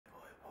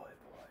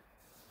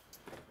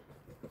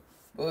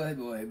Boy.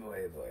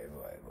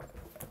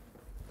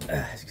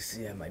 As you can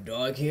see, I have my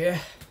dog here.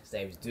 His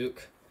name's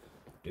Duke.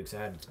 Duke's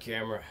out of the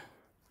camera.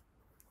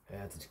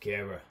 Out to the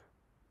camera.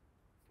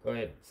 Go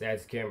ahead, say out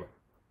to the camera.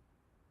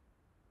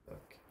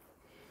 Okay.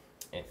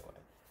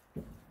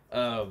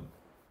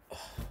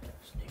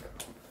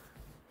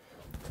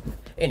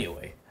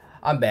 Anyway,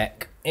 I'm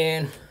back,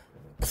 and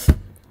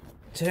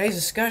today's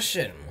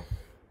discussion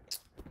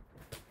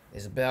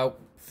is about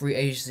free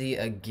agency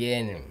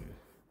again.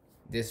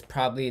 This is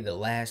probably the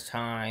last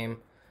time,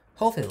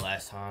 hopefully the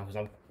last time, because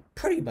I'm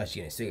pretty much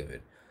getting sick of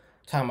it.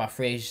 Talking about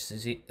free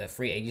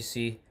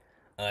agency.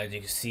 As you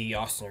can see,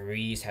 Austin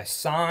Reeves has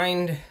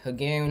signed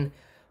again,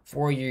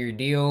 4-year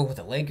deal with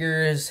the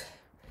Lakers.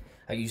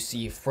 You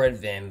see Fred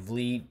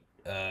VanVleet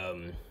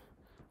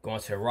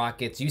going to the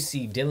Rockets. You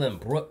see Dylan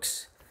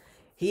Brooks.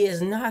 He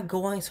is not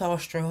going to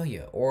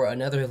Australia or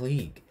another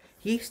league.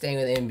 He's staying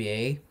in the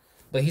NBA,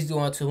 but he's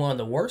going to one of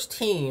the worst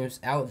teams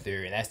out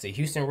there, and that's the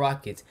Houston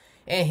Rockets.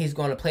 And he's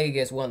going to play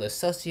against one of the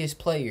sussiest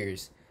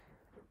players,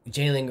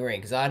 Jalen Green.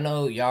 Because I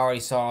know y'all already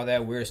saw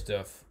that weird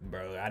stuff,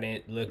 bro. I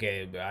didn't look at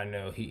it, but I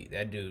know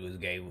that dude was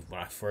gay when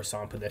I first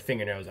saw him put that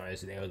fingernails on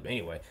his nails. But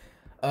anyway,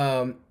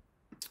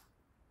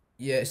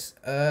 yes,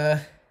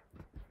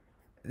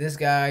 this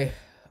guy,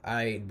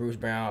 Bruce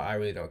Brown, I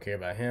really don't care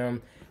about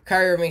him.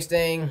 Kyrie Irving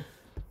staying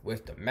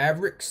with the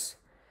Mavericks,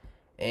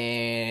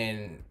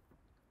 and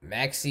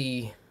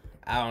Maxey,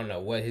 I don't know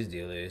what his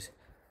deal is,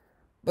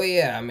 but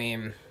yeah, I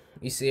mean,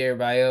 you see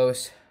everybody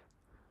else.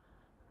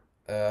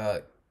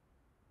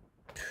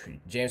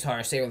 James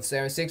Harden staying with the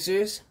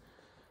 76ers.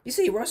 You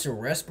see Russell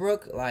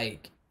Westbrook,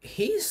 like,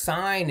 he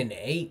signed an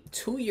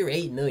 2-year,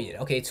 $8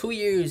 million. Okay, 2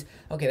 years.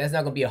 Okay, that's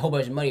not gonna be a whole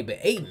bunch of money,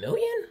 but $8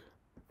 million?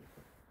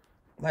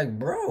 Like,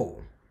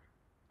 bro,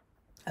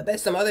 I bet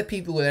some other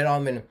people that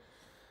don't even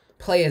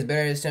play as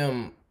better as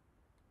him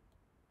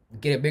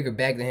get a bigger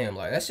bag than him.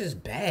 Like, that's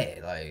just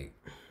bad. Like,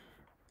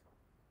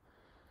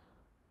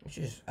 it's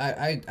just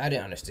I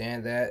didn't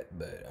understand that,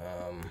 but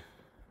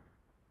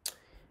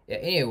yeah.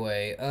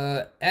 Anyway,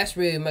 that's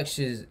really much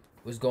is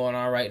what's going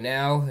on right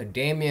now.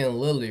 Damian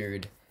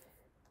Lillard,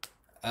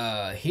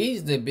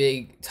 he's the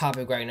big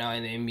topic right now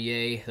in the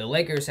NBA. The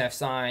Lakers have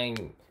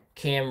signed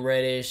Cam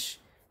Reddish,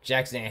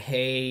 Jackson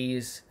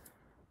Hayes,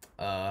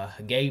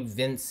 Gabe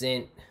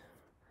Vincent.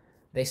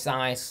 They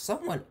signed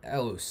someone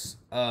else,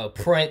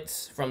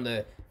 Prince from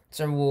the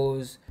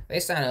Timberwolves.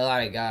 They signed a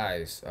lot of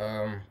guys,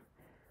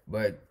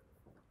 but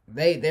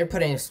they're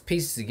putting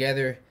pieces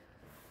together.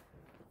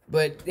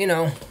 But you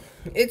know,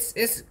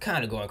 it's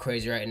kind of going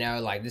crazy right now.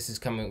 Like, this is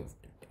coming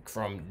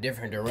from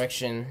different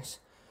directions,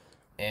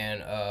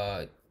 and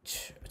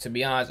to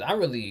be honest, I'm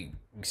really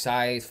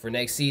excited for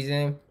next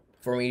season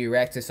for me to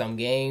react to some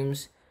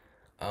games,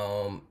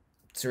 to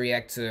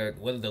react to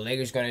what the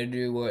Lakers gonna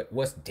do,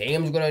 what's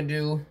Dame's gonna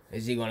do.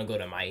 Is he gonna go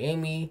to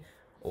Miami,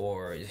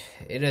 or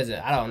it doesn't?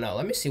 I don't know.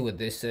 Let me see what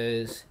this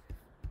says.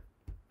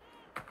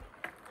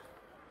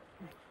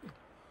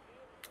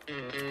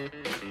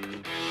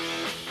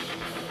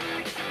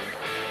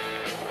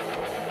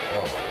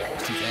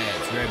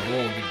 Red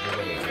Bull get the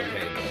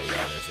Lakers.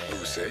 Okay,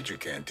 who said you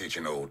can't teach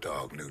an old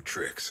dog new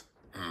tricks?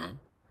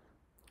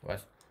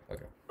 What?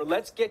 Okay.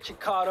 Let's get you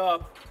caught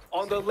up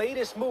on the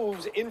latest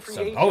moves in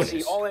free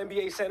agency.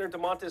 All-NBA center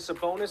Domantas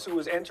Sabonis, who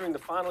is entering the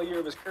final year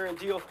of his current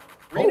deal,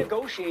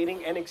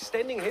 renegotiating and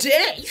extending his...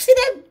 Damn, you see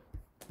that?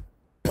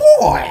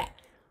 Boy!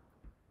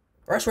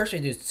 Russ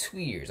Westbrook does 2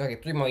 years. Okay,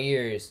 3 more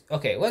years.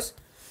 Okay, what's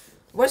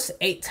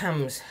 8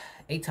 times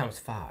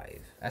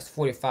 5? That's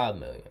 $45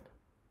 million.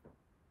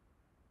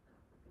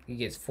 He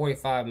gets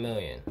 $45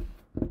 million.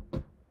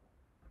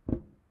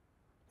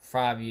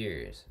 5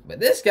 years. But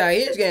this guy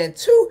here is getting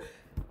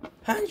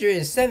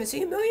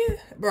 $217 million?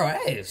 Bro,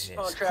 that is just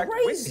contract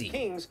crazy. With the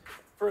Kings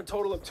for a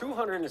total of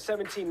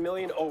 $217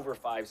 million over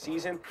 5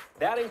 seasons.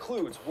 That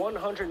includes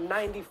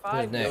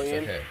 $195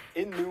 million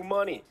in new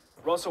money.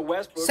 Russell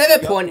Westbrook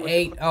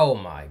 7.8. Oh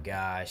my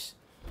gosh.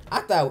 I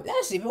thought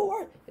that's even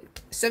worse.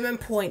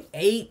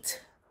 7.8.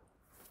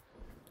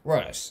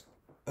 Russ.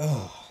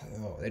 Oh,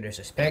 they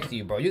disrespect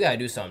you, bro. You gotta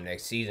do something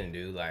next season,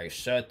 dude. Like,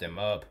 shut them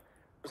up.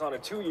 Was on a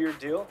 2-year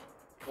deal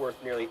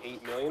worth nearly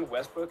 $8 million.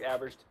 Westbrook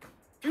averaged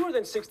fewer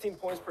than 16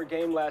 points per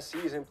game last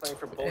season, playing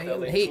for both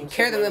LA teams. He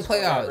carried them in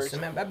playoffs.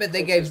 I bet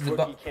they gave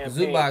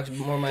Zubac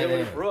more money.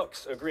 Dylan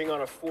Brooks agreeing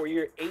on a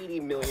 4-year,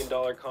 $80 million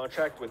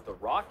contract with the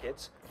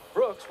Rockets.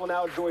 Brooks will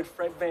now join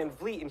Fred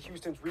VanVleet in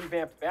Houston's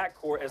revamped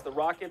backcourt as the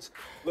Rockets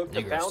look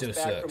to bounce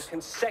back from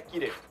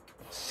consecutive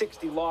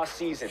 60-loss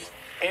seasons.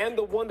 And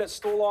the one that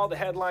stole all the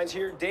headlines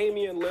here,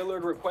 Damian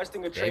Lillard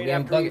requesting a trade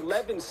after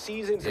 11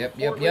 seasons in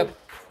Portland.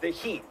 The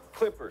Heat,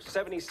 Clippers,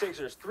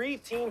 76ers, 3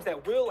 teams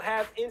that will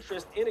have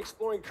interest in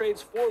exploring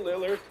trades for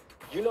Lillard.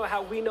 You know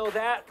how we know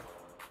that?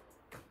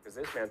 Because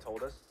this man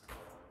told us.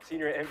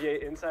 Senior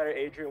NBA insider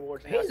Adrian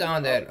Wojnarowski. He's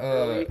on that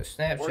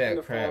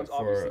Snapchat crap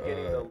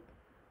for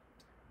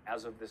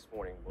as of this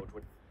morning.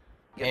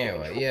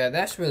 Anyway, yeah,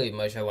 that's really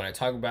much I want to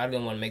talk about. I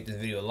didn't want to make this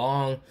video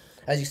long.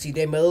 As you see,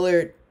 Damian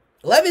Lillard,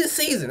 11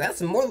 seasons.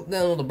 That's more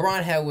than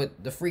LeBron had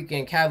with the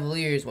freaking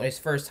Cavaliers when his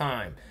first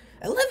time.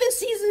 11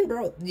 seasons,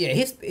 bro. Yeah,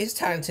 it's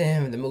time to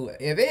him to move.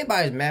 If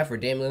anybody's mad for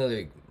Damian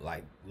Lillard,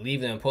 like,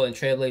 leaving and pulling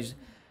Trailblazers,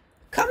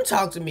 come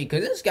talk to me,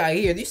 because this guy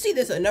here, you see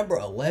this at number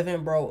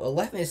 11, bro?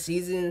 11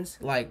 seasons.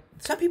 Like,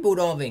 some people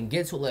don't even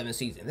get to 11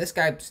 seasons. This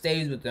guy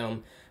stays with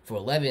them for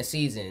 11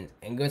 seasons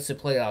and goes to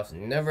playoffs,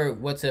 never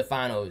went to the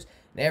finals,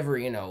 never,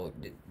 you know,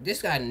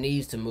 this guy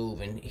needs to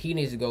move, and he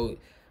needs to go.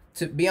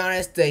 To be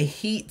honest, the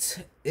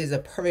Heat is a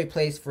perfect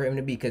place for him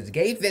to be, because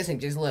Gabe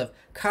Vincent just left.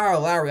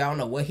 Kyle Lowry, I don't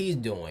know what he's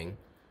doing.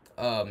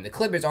 The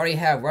Clippers already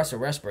have Russell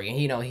Westbrook, and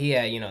he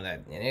had,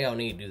 that, and they don't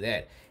need to do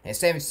that. And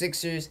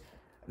 76ers,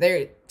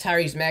 they're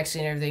Tyrese Maxey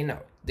and everything. No,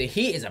 the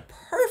Heat is a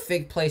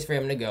perfect place for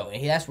him to go,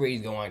 and that's where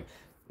he's going.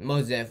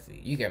 Most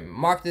definitely, you can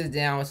mark this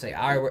down and say,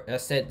 I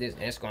said this,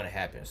 and it's going to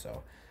happen.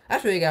 So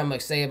that's really got much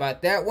to say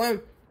about that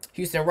one.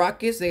 Houston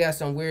Rockets, they got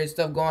some weird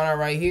stuff going on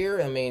right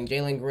here. I mean,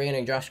 Jalen Green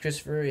and Josh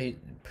Christopher, he's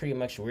pretty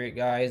much weird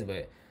guys,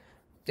 but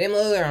Damian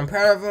Lillard, I'm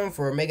proud of him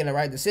for making the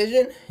right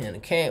decision, and I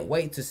can't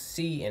wait to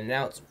see and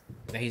announce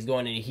that he's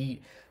going in the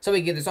Heat, so we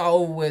can get this all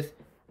over with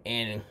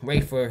and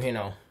wait for,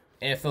 NFL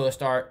to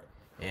start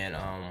and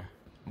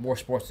more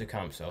sports to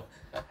come. So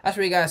that's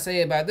what you gotta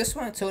say about this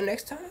one. Until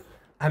next time,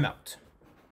 I'm out.